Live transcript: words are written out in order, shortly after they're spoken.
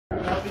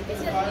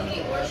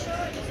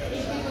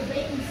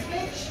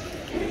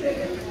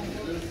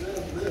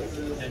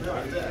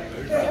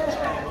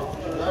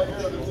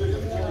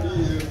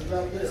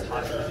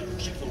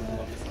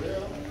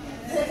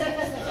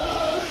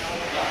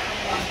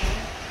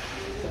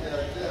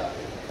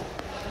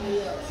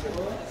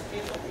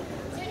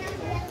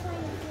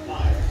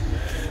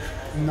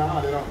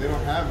No, they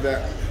don't have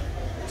that.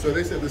 So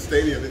they said the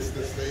stadium, it's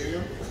the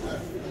stadium.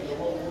 The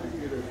whole movie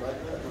theater is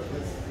like that, but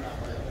this is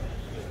not like that.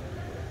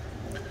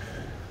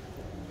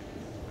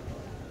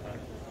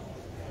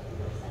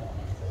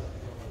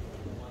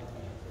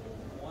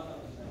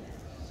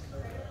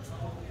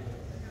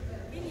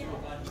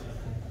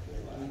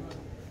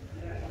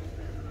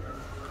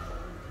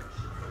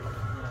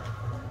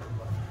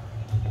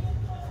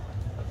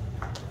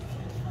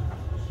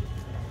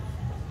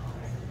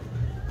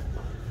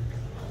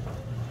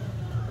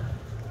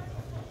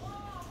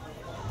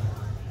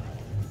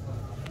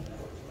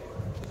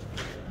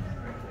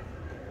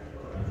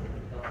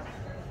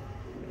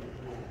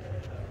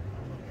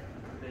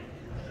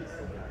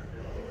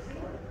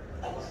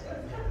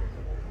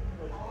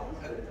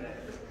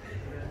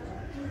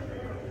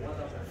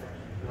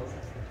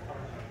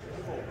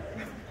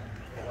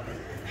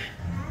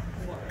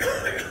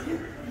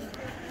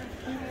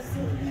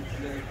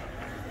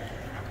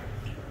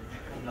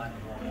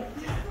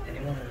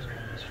 Anyone who's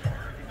come this far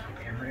can keep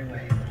hammering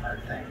away at the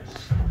hard things.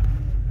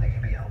 They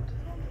can be helped.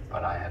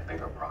 But I have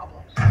bigger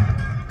problems. I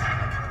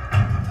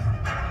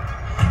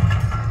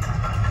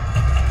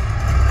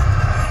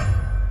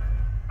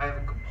have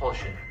a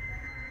compulsion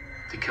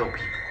to kill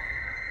people.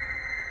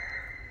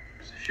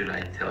 So should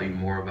I tell you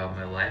more about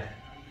my life?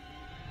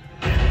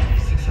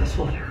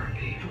 Successful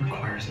therapy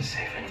requires a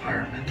safe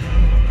environment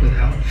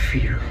without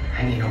fear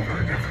hanging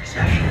over every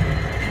session.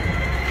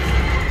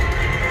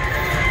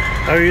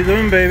 How are you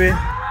doing, baby?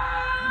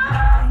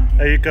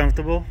 Are you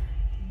comfortable?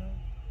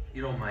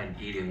 You don't mind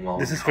eating while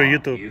this we is for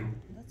talk, YouTube. do you?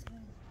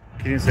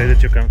 Can you say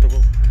that you're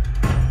comfortable?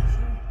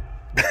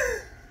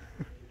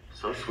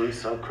 So sweet,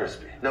 so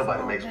crispy.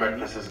 Nobody makes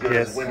breakfast as good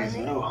as Wendy's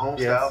new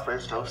home-style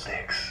French toast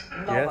sticks.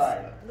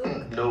 Yes.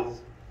 Nope.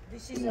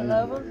 This is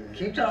 11.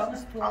 Keep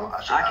talking.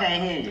 I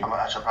can't hear you.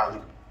 I should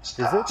probably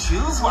stop. Is it?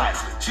 Choose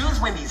wisely.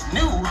 Choose Wendy's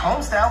new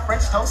home-style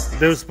French toast sticks.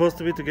 They were supposed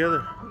to be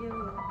together.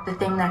 The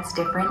thing that's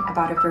different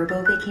about a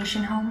Virgo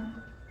vacation home,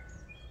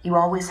 you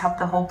always have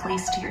the whole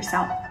place to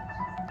yourself.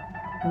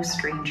 No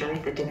stranger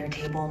at the dinner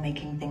table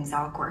making things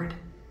awkward,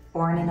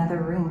 or in another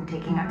room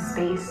taking up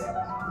space.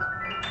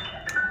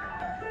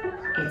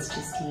 It's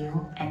just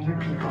you and your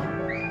people.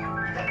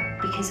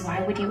 Because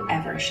why would you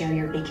ever share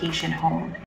your vacation home